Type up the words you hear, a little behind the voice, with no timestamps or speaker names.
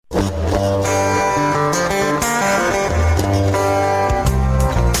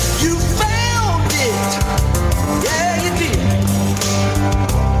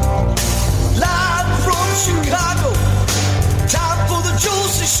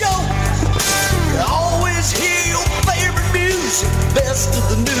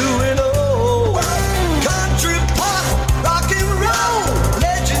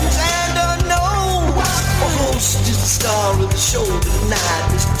Show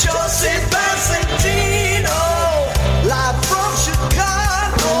tonight. It's Josie Passantino, live from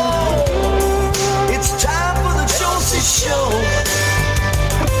Chicago. It's time for the Josie Show.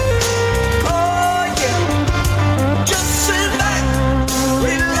 Oh yeah, just sit back,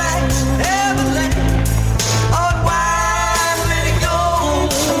 relax, have a laugh, unwind, let it go.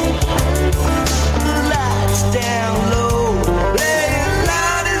 The lights down low, play it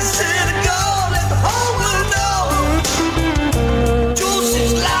loud and set it go. Let the whole world know.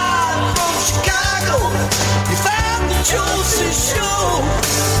 Josie's live from Chicago. You found the Josie Show.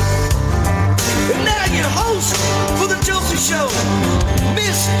 And now your host for the Josie Show,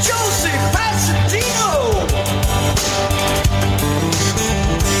 Miss Josie Passantino.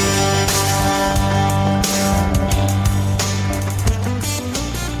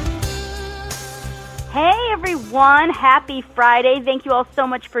 Hey everyone, happy Friday. Thank you all so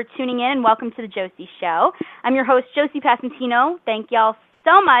much for tuning in and welcome to the Josie Show. I'm your host, Josie Passantino. Thank y'all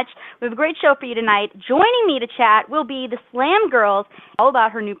so much. We have a great show for you tonight. Joining me to chat will be the Slam Girls, all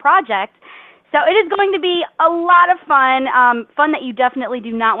about her new project. So it is going to be a lot of fun, fun that you definitely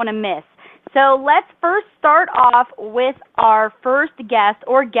do not want to miss. So let's first start off with our first guest,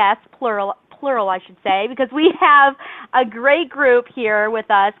 or guests, plural I should say, because we have a great group here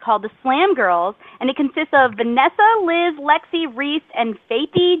with us called the Slam Girls, and it consists of Vanessa, Liz, Lexi, Reese, and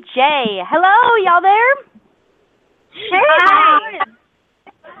Faithy J. Hello, y'all there? Hey. Hi.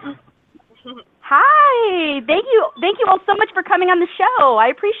 Hi. Thank you all so much for coming on the show. I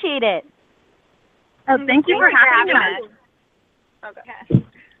appreciate it. Oh, thank you for having us. Okay.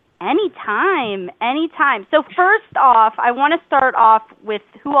 Anytime. So first off, I want to start off with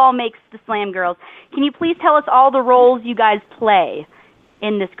who all makes the Slam Girls. Can you please tell us all the roles you guys play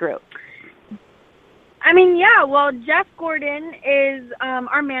in this group? Well, Jeff Gordon is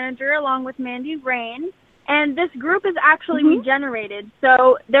our manager along with Mandy Rain, and this group is actually regenerated.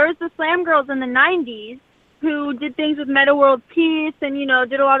 So there was the Slam Girls in the 90s who did things with Meta World Peace and,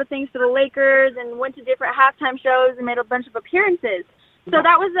 did a lot of things for the Lakers and went to different halftime shows and made a bunch of appearances. So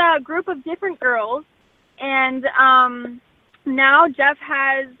that was a group of different girls, and now Jeff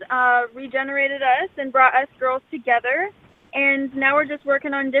has regenerated us and brought us girls together, and now we're just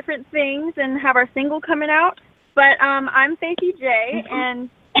working on different things and have our single coming out. But I'm Faithy J, and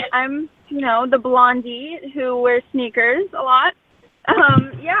I'm, the blondie who wears sneakers a lot.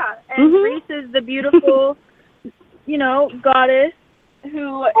 And Reese is the beautiful, goddess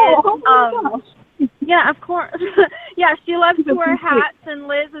who is, yeah, of course. Yeah, she loves to wear hats, and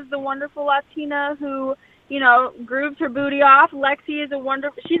Liz is the wonderful Latina who, grooves her booty off. Lexi is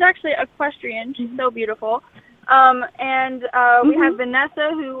she's actually equestrian. She's so beautiful. We have Vanessa,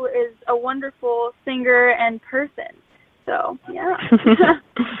 who is a wonderful singer and person. So, yeah.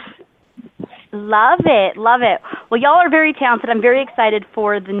 Love it. Well, y'all are very talented. I'm very excited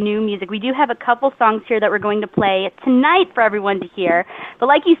for the new music. We do have a couple songs here that we're going to play tonight for everyone to hear. But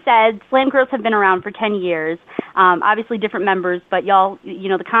like you said, Slam Girls have been around for 10 years. Obviously different members, but y'all,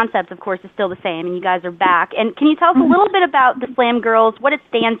 the concept, of course, is still the same, and you guys are back. And can you tell us a little bit about the Slam Girls, what it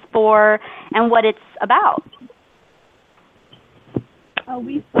stands for, and what it's about?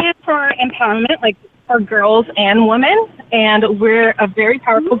 We stand for empowerment, like for girls and women, and we're a very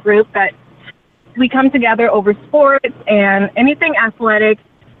powerful group that we come together over sports and anything athletic.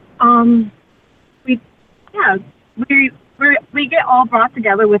 We get all brought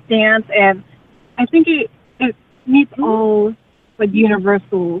together with dance, and I think it meets all like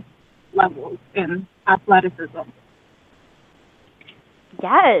universal levels in athleticism.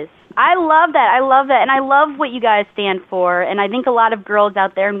 Yes, I love that, and I love what you guys stand for, and I think a lot of girls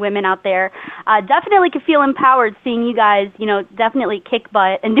out there and women out there definitely could feel empowered seeing you guys, definitely kick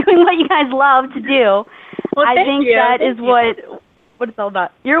butt and doing what you guys love to do. Well, I think that is what it's all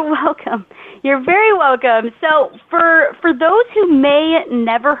about. You're welcome. You're very welcome. So for those who may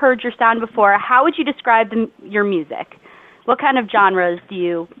never heard your sound before, how would you describe your music? What kind of genres do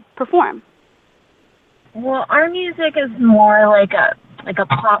you perform? Well, our music is more like a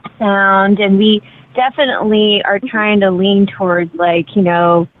pop sound, and we definitely are trying to lean towards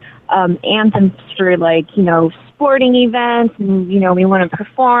anthems for sporting events, and we want to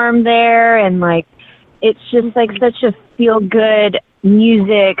perform there, and it's just such a feel good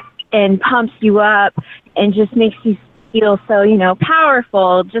music and pumps you up and just makes you feel so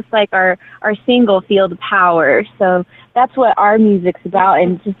powerful, just like our single Feel the Power. So that's what our music's about,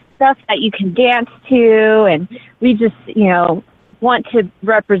 and just stuff that you can dance to, and we just want to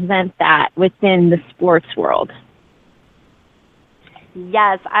represent that within the sports world.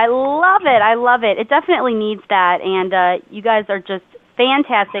 Yes, I love it. It definitely needs that, and you guys are just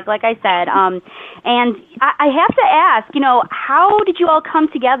fantastic, like I said. And I have to ask, how did you all come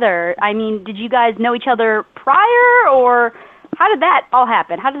together? I mean, did you guys know each other prior, or how did that all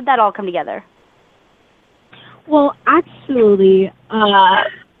happen? How did that all come together? Well, actually,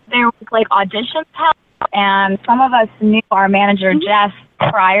 there was like auditions held, and some of us knew our manager Jeff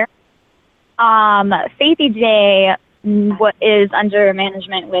prior. Faithy J is under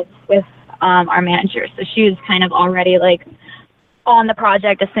management with our manager, so she was kind of already like on the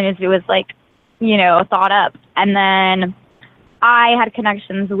project as soon as it was like thought up. And then I had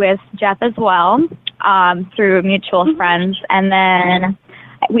connections with Jeff as well through mutual friends, and then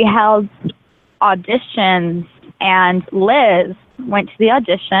we held auditions, and Liz went to the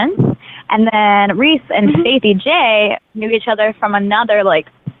audition, and then Reese and Faithy J knew each other from another like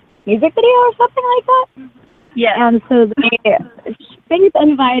music video or something like that. Yeah. And so Faith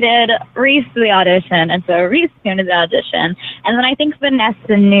invited Reese to the audition, and so Reese came to the audition, and then I think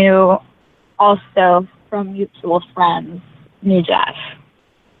Vanessa knew also from mutual friends, knew Jeff.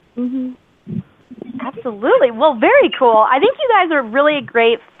 Mm-hmm. Absolutely. Well, very cool. I think you guys are really a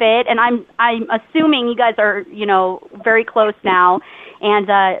great fit, and I'm assuming you guys are, very close now. And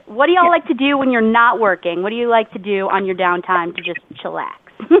what do y'all like to do when you're not working? What do you like to do on your downtime to just chillax?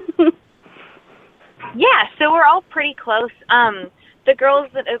 Yeah, so we're all pretty close. The girls,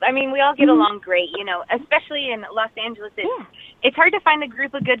 we all get along great, especially in Los Angeles. It's hard to find a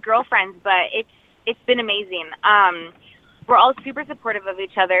group of good girlfriends, but it's been amazing. We're all super supportive of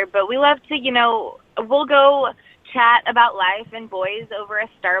each other, but we love to, we'll go chat about life and boys over a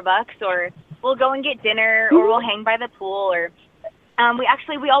Starbucks, or we'll go and get dinner, or we'll hang by the pool, or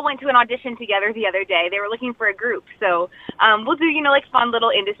we all went to an audition together the other day. They were looking for a group, so we'll do, like fun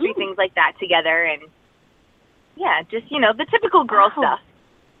little industry things like that together, and yeah, just, the typical girl stuff.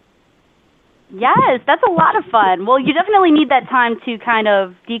 Yes, that's a lot of fun. Well, you definitely need that time to kind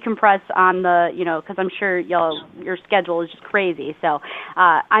of decompress on the, because I'm sure your schedule is just crazy. So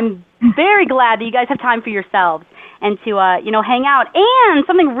I'm very glad that you guys have time for yourselves and to, hang out. And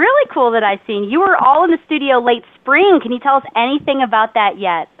something really cool that I've seen, you were all in the studio late spring. Can you tell us anything about that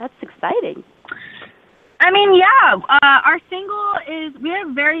yet? That's exciting. Our single we have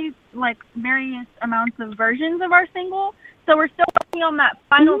various amounts of versions of our single. So we're still working on that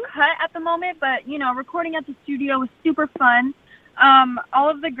final cut at the moment, but, recording at the studio was super fun. All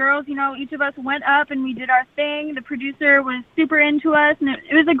of the girls, each of us went up and we did our thing. The producer was super into us, and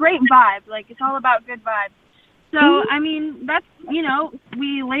it was a great vibe. Like, it's all about good vibes. So, that's,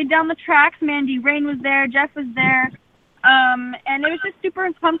 we laid down the tracks. Mandy Rain was there. Jeff was there. And it was just super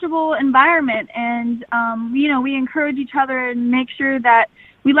comfortable environment. And, we encourage each other and make sure that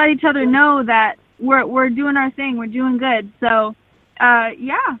we let each other know that we're doing our thing. We're doing good. So,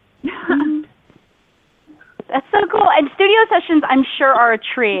 yeah. That's so cool. And studio sessions, I'm sure, are a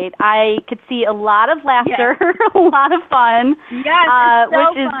treat. I could see a lot of laughter, a lot of fun. Yes, it's so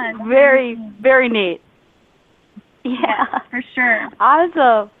which fun. is very, very neat. Yeah. For sure.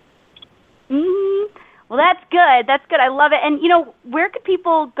 Awesome. Mm-hmm. Well, that's good. That's good. I love it. And, where could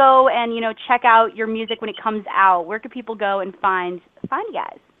people go and, check out your music when it comes out? Where could people go and find you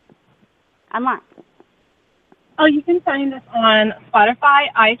guys online? Oh, you can find us on Spotify,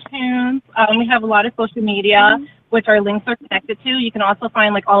 iTunes. We have a lot of social media, which our links are connected to. You can also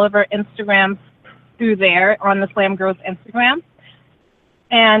find, all of our Instagrams through there on the Slam Girls Instagram.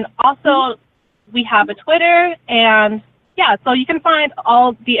 And also, we have a Twitter, and so you can find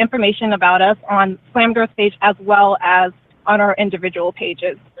all the information about us on Slam Girls page as well as on our individual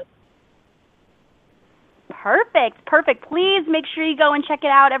pages. Perfect. Please make sure you go and check it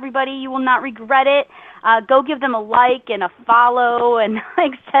out, everybody. You will not regret it. Go give them a like and a follow and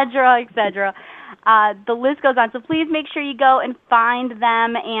et cetera, et cetera. The list goes on. So please make sure you go and find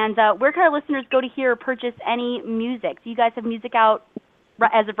them. And where can our listeners go to hear or purchase any music? Do you guys have music out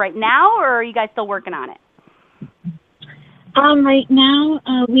as of right now, or are you guys still working on it? Right now,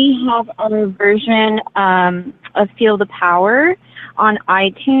 we have our version of Feel the Power on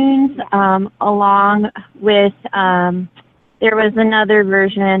iTunes, along with, there was another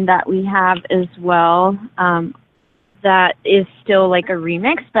version that we have as well that is still like a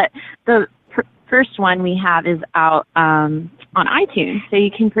remix, but the first one we have is out on iTunes. So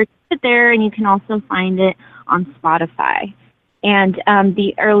you can purchase it there, and you can also find it on Spotify. And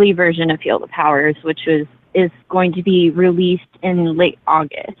the early version of Feel the Powers, which is going to be released in late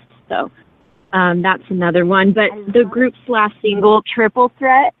August. So that's another one. But the group's last single, Triple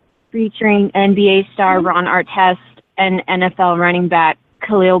Threat, featuring NBA star Ron Artest and NFL running back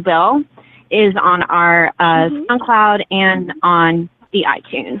Khalil Bell, is on our SoundCloud and on the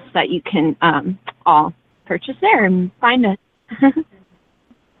iTunes that you can all purchase there and find us.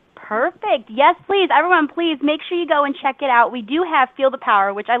 Perfect. Yes, please. Everyone, please make sure you go and check it out. We do have Feel the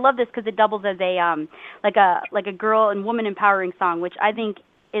Power, which I love this because it doubles as a like a girl and woman empowering song, which I think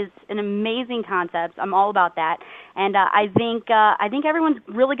is an amazing concept. I'm all about that. And I think everyone's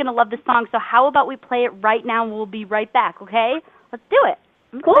really going to love this song. So how about we play it right now and we'll be right back, okay? Let's do it.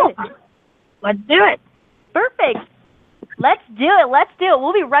 Cool. Let's do it. Perfect. Let's do it. Let's do it.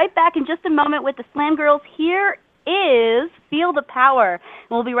 We'll be right back in just a moment with the Slam Girls. Here is Feel the Power. And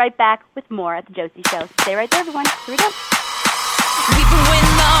we'll be right back with more at the Josie Show. Stay right there, everyone. Here we go. We've been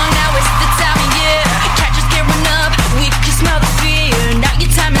waiting long, now it's the time of year. Catchers gearing up, we can smell the fear. Now your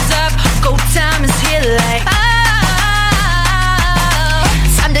time is up, go time is here like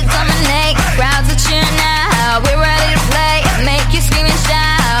time to dominate, crowds are cheering now. We're ready to play, make you scream and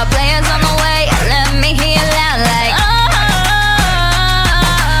shout. Players on the way, let me hear you loud like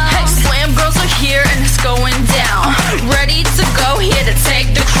Hey, Slam Girls are here and it's going down. Ready to go, here to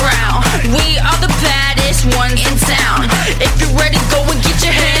take the crown. We are the baddest ones in town. If you're ready, go and get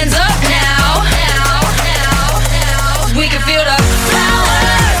your hands up now. We can feel the power,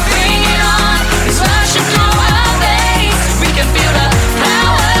 bring it on. It's rushing through our veins. We can feel the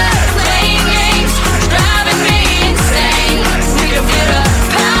power, playing games, driving me insane. We can feel the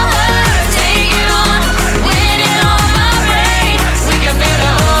power, take it on, win it on my brain. We can feel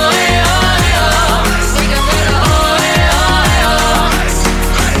the we can feel the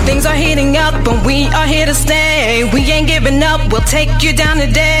Things are heating up, but we are here to stay. We ain't giving up, we'll take you down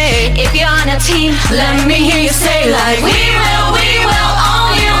today. If you're on a team, let me hear you say like we will own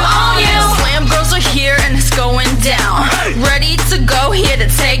you, own you. Slam Girls are here and it's going down. Ready to go, here to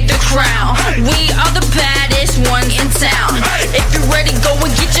take the crown. We are the baddest ones in town. If you're ready, go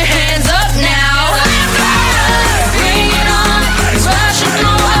and get your hands up now. Bring it on, it's rushing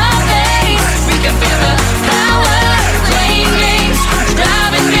through our veins. We can feel the power, playing games,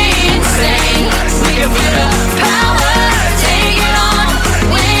 driving me insane. We can feel the power, take it on,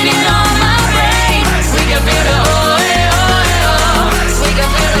 win it on my brain. We can feel the we can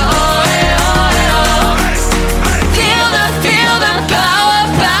feel the feel the power,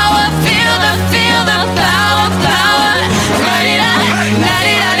 power, feel the power, power. La-di-da,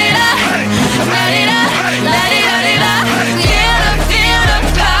 la-di-da-di-da, la-di-da, la-di-da-di-da. Feel the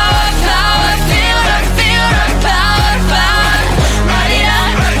power, power, feel the power, power. La-di-da,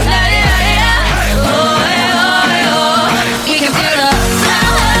 la-di-da-di-da, oh, we can feel the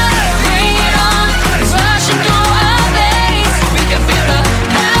power, bring it on, it's rushing through our veins. We can feel the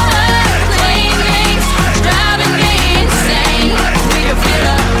power, playing games, driving me insane. We can feel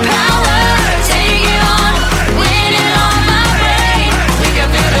the power, take it on, win it on my brain. We can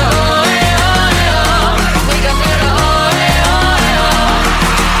feel the we can feel the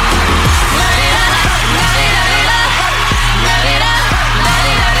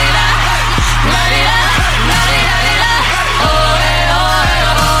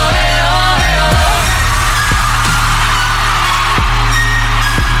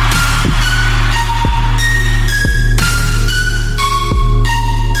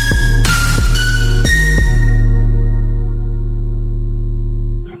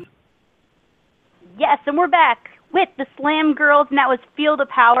Yes, and we're back with the Slam Girls, and that was Feel the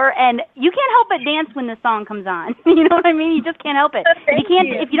Power. And you can't help but dance when this song comes on. You know what I mean? You just can't help it.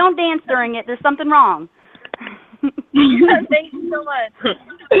 If you don't dance during it, there's something wrong. Thank you so much.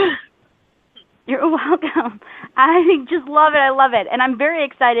 You're welcome. I just love it. I love it. And I'm very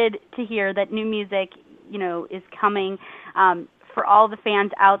excited to hear that new music, is coming for all the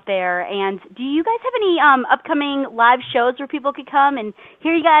fans out there. And do you guys have any upcoming live shows where people could come and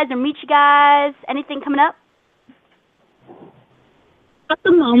hear you guys or meet you guys? Anything coming up? At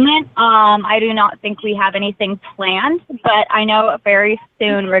the moment, I do not think we have anything planned, but I know very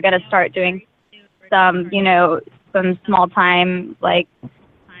soon we're going to start doing some small time like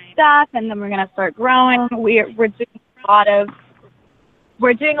stuff, and then we're going to start growing. We're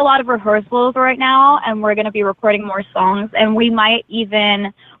doing a lot of rehearsals right now, and we're going to be recording more songs, and we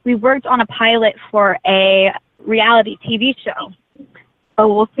worked on a pilot for a reality TV show. So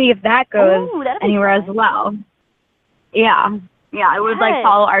we'll see if that goes anywhere as well. Yeah, it would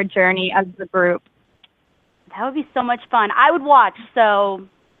follow our journey as the group. That would be so much fun. I would watch, so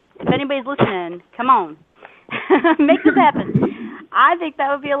if anybody's listening, come on. Make this happen. I think that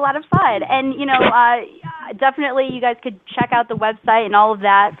would be a lot of fun. And, definitely you guys could check out the website and all of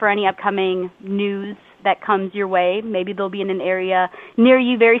that for any upcoming news that comes your way. Maybe they'll be in an area near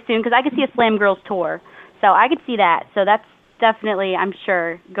you very soon, because I could see a Slam Girls tour. So I could see that. So that's definitely, I'm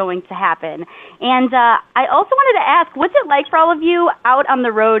sure, going to happen. And I also wanted to ask, what's it like for all of you out on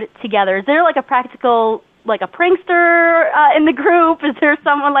the road together? Is there like a practical like a prankster in the group? Is there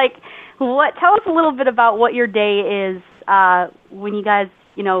someone like what? Tell us a little bit about what your day is when you guys,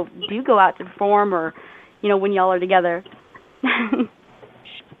 do go out to perform, or when y'all are together.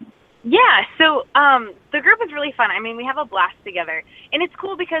 Yeah, so the group is really fun. I mean, we have a blast together, and it's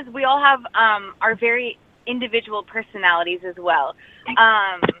cool because we all have our very individual personalities as well.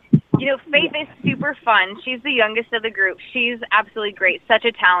 Faith is super fun. She's the youngest of the group. She's absolutely great, such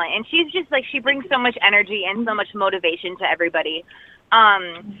a talent, and she's just she brings so much energy and so much motivation to everybody.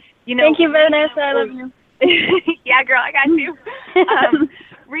 Thank you, Vanessa. I love you. Yeah, girl, I got you.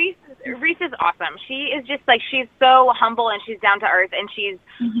 Reese is awesome. She is just she's so humble and she's down to earth, and she's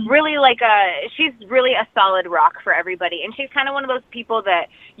really she's really a solid rock for everybody, and she's kind of one of those people that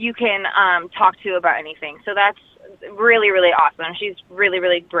you can talk to about anything. So that's really, really awesome. She's really,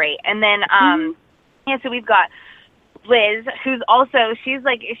 really great. And then so we've got Liz, who's also she's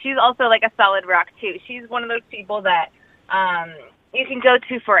also a solid rock too. She's one of those people that you can go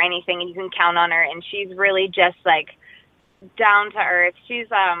to for anything and you can count on her, and she's really just down to earth. She's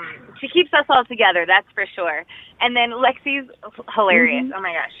she keeps us all together, that's for sure. And then Lexi's hilarious. Oh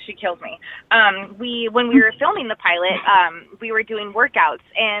my gosh, she kills me. When we were filming the pilot, we were doing workouts,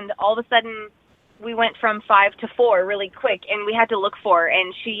 and all of a sudden we went from 5 to 4 really quick, and we had to look for her,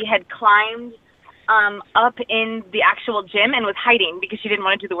 and she had climbed up in the actual gym and was hiding because she didn't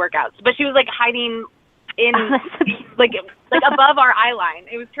want to do the workouts. But she was hiding in above our eye line.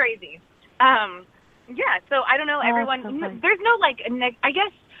 It was crazy. Yeah, so I don't know, everyone, there's no I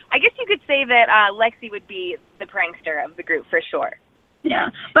guess you could say that Lexi would be the prankster of the group for sure. Yeah,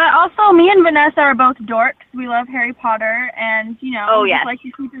 but also me and Vanessa are both dorks. We love Harry Potter, and we just like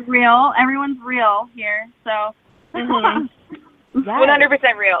to keep it real. Everyone's real here, so 100%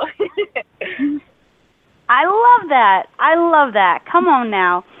 real. I love that. Come on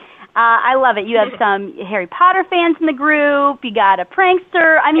now. I love it. You have some Harry Potter fans in the group. You got a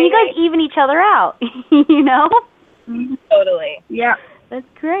prankster. I mean, you guys even each other out, Totally. Yeah. That's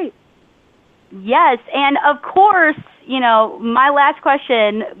great. Yes, and of course, my last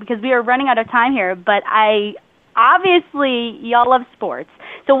question, because we are running out of time here, but obviously, y'all love sports.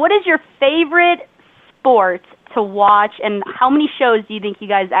 So what is your favorite sport to watch, and how many shows do you think you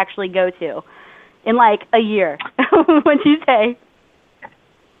guys actually go to in a year? What'd you say?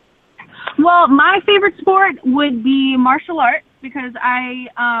 Well, my favorite sport would be martial arts, because I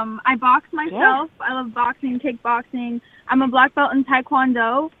box myself. Yeah. I love boxing, kickboxing. I'm a black belt in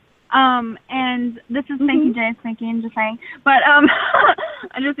Taekwondo. And this is Spanky J, Spanky, I'm just saying. But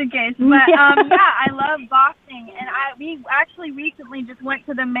just in case. But I love boxing, and we actually recently just went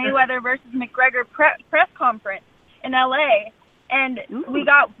to the Mayweather versus McGregor press conference in LA, and we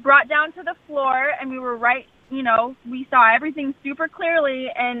got brought down to the floor, and we were right. We saw everything super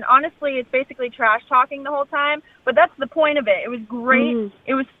clearly, and honestly, it's basically trash talking the whole time, but that's the point of it. It was great.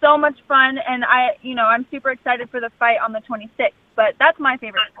 It was so much fun, and I'm super excited for the fight on the 26th, but that's my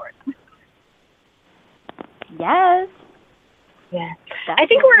favorite sport. Yes. Yeah. I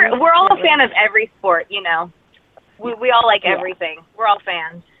think we're all a fan of every sport, We all like everything. We're all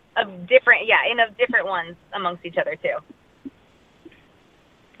fans of different ones amongst each other too.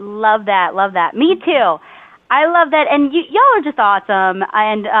 Love that. Me too. I love that, and y'all are just awesome,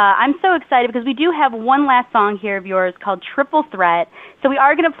 and I'm so excited because we do have one last song here of yours called Triple Threat, so we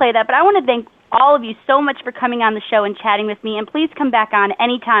are going to play that, but I want to thank all of you so much for coming on the show and chatting with me, and please come back on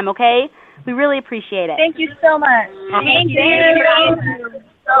anytime, okay? We really appreciate it. Thank you so much. Thank you.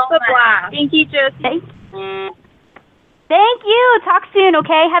 Thank you, Josie. Thank you. Talk soon,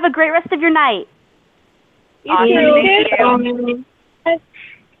 okay? Have a great rest of your night. You too.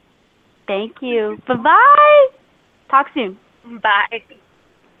 Thank you. Bye-bye. Talk soon. Bye.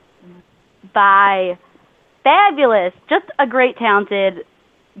 Bye. Fabulous. Just a great, talented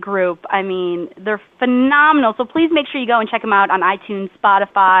group. I mean, they're phenomenal. So please make sure you go and check them out on iTunes,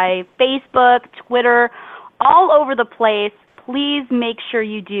 Spotify, Facebook, Twitter, all over the place. Please make sure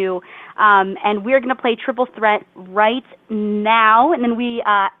you do. And we're going to play Triple Threat right now. And then we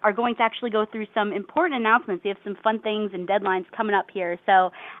are going to actually go through some important announcements. We have some fun things and deadlines coming up here.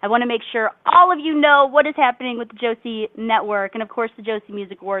 So I want to make sure all of you know what is happening with the Josie Network. And, of course, the Josie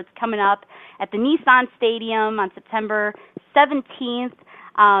Music Awards coming up at the Nissan Stadium on September 17th.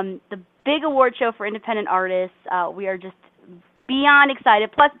 The big award show for independent artists. We are just beyond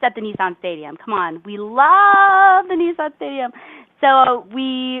excited. Plus, it's at the Nissan Stadium. Come on. We love the Nissan Stadium. So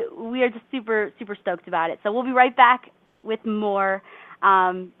we are just super, super stoked about it. So we'll be right back with more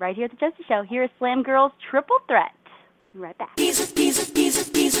right here at the Josie Show. Here is Slam Girls Triple Threat. We'll be right back. He's a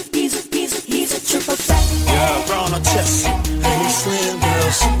triple threat. Yeah, Ron on chest. Hey, Slam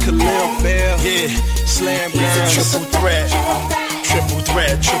Girls, Khalil Bell. Yeah. slam girl. Triple threat. Triple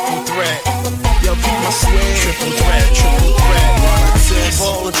threat, triple threat. Yo, keep my swag. Triple threat, triple threat.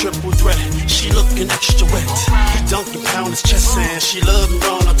 Ball and triple threat. She looking extra wet. He dunking pound his chest and she love him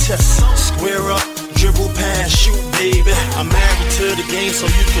on a test. Square up, dribble pass, shoot, baby. I'm married to the game, so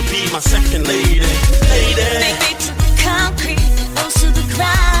you could be my second lady. Lady. Baby, to the concrete, close to the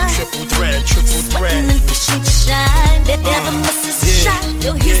grind. Triple threat, triple threat. Sweating and fishing to shine. Never misses a shot.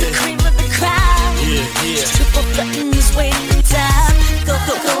 Yo, he's the cream of the crowd. Triple threatin' is waiting time.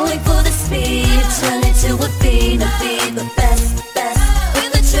 Going for the speed. Turn it to a beat. The best.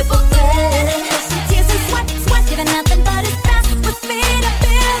 With a triple threat. Tears and sweat. Giving nothing but his best. With speed,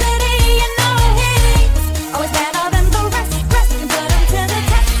 ability, and no hate. Always better than the rest. Can put him to the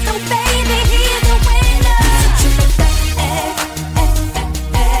test. So baby, he's the winner. Triple threat.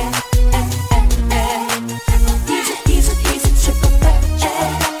 He's a triple threat.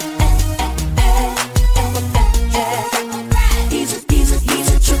 He's a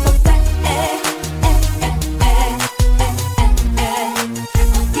triple threat.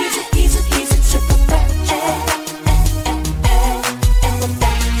 He's a triple threat.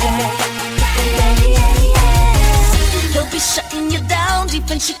 He'll be shutting you down,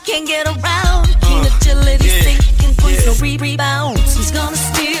 defense you can't get around. Keen agility, sinking points, no rebounds. He's gonna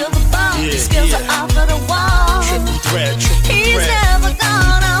steal the ball. His skills are off of the wall. Triple threat, triple He's threat. never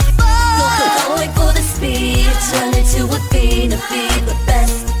gonna fall. Going for the speed, turn it to a beat, the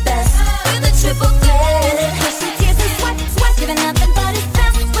best. With a triple threat. Pushing tears and sweat, giving nothing but his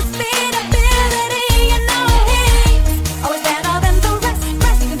best. With speed, ability, and no hate. Always better than the rest. Can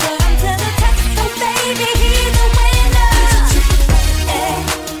put him to the test. So baby, he's a winner. He's a triple threat.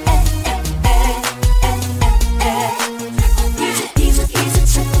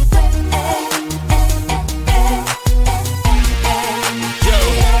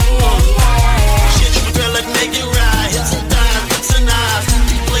 Shit, you feel like make it right. Hits and dimes, hits and knives.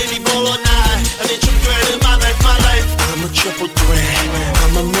 You play me ball or nine. I mean, triple threat in my life. I'm a triple threat.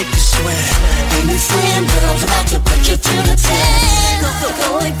 I'ma make you sweat. And these slam girls about to put you to the test.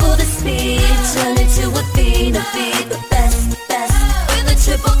 Going for the speed, turn it to a beat, the best. With a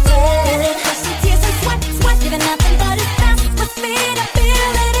triple threat. Pushing tears and sweat, giving nothing but his best. With speed,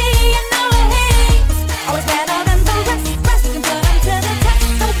 ability, and no hate. Always better than the rest. Can put him to the test.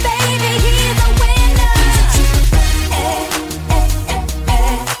 So baby, he's a winner.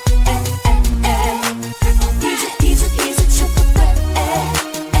 He's a triple threat.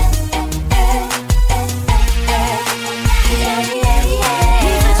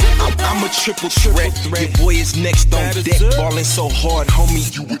 I'm a triple threat. Your boy is next on deck. Ballin' so hard, homie,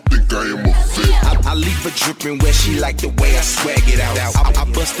 you would think I am a vet. I leave her dripping where she like the way I swag it out. I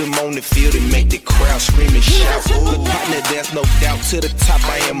bust them on the field and make the crowd scream and shout. Look, partner, there's no doubt. To the top,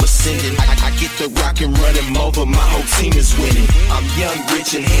 I am ascending. I get the rock and run him over. My whole team is winning. I'm young,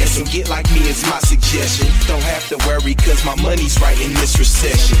 rich, and handsome. Get like me is my suggestion. Don't have to worry, cause my money's right in this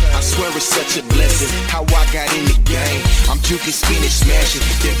recession. I swear it's such a blessing how I got in the game. I'm juking, spinach, smashing,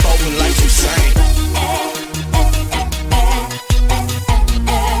 then bowling like Usain.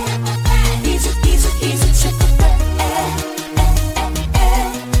 He's a triple threat.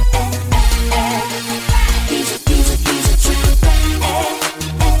 He's a triple threat. He's a triple threat.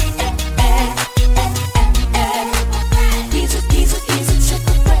 He's a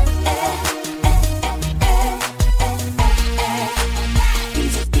triple threat.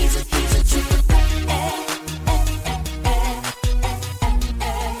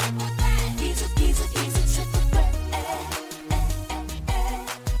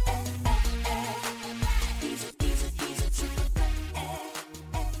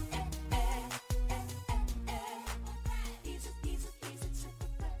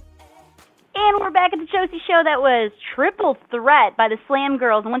 And we're back at the Josie Show. That was Triple Threat by the Slam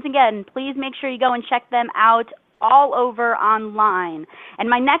Girls. And once again, please make sure you go and check them out all over online. And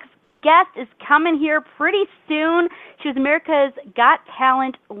my next guest is coming here pretty soon. She was America's Got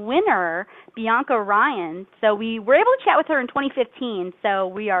Talent winner, Bianca Ryan. So we were able to chat with her in 2015. So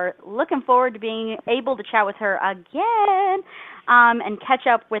we are looking forward to being able to chat with her again. And catch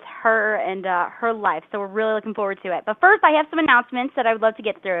up with her and her life. So we're really looking forward to it. But first, I have some announcements that I would love to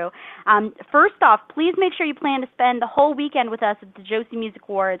get through. First off, please make sure you plan to spend the whole weekend with us at the Josie Music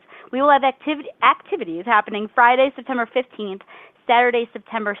Awards. We will have activities happening Friday, September 15th, Saturday,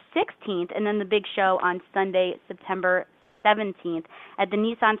 September 16th, and then the big show on Sunday, September 17th at the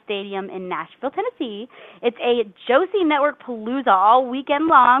Nissan Stadium in Nashville, Tennessee. It's a Josie Network Palooza all weekend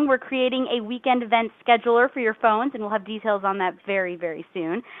long. We're creating a weekend event scheduler for your phones, and we'll have details on that very, very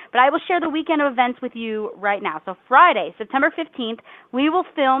soon. But I will share the weekend of events with you right now. So Friday, September 15th, we will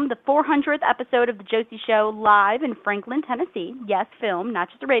film the 400th episode of The Josie Show live in Franklin, Tennessee. Yes, film, not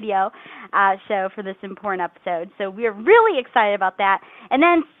just a radio show for this important episode. So we are really excited about that. And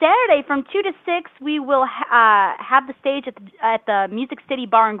then Saturday from 2 to 6, we will have the stage at the Music City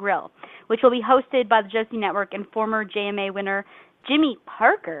Bar and Grill, which will be hosted by the Josie Network and former JMA winner Jimmy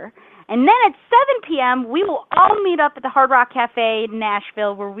Parker. And then at 7 p.m., we will all meet up at the Hard Rock Cafe in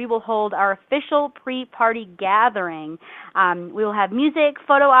Nashville, where we will hold our official pre-party gathering. We will have music,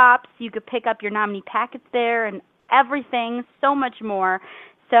 photo ops. You could pick up your nominee packets there and everything, so much more.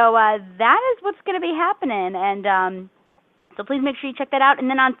 So that is what's going to be happening. And so please make sure you check that out. And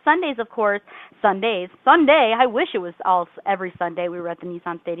then on Sundays, of course, Sunday, I wish it was every Sunday we were at the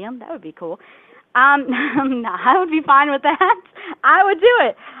Nissan Stadium. That would be cool. I would be fine with that. I would do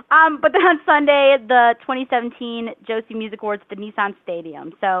it. But then on Sunday, the 2017 Josie Music Awards at the Nissan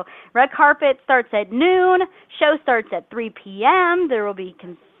Stadium. So red carpet starts at noon. Show starts at 3 p.m. There will be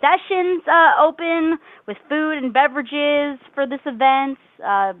concessions open with food and beverages for this event,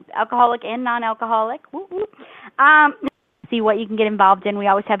 alcoholic and non-alcoholic. Whoop, whoop. See what you can get involved in. We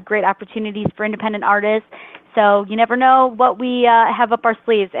always have great opportunities for independent artists. So you never know what we have up our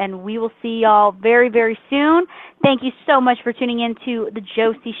sleeves, and we will see y'all very, very soon. Thank you so much for tuning in to The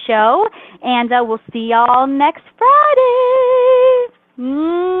Josie Show, and we'll see y'all next Friday.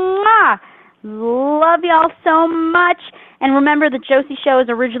 Mwah! Love y'all so much. And remember, The Josie Show is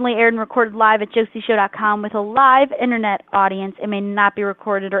originally aired and recorded live at josieshow.com with a live internet audience. It may not be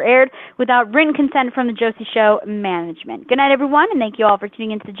recorded or aired without written consent from The Josie Show management. Good night, everyone, and thank you all for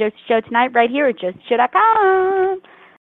tuning into The Josie Show tonight right here at josieshow.com.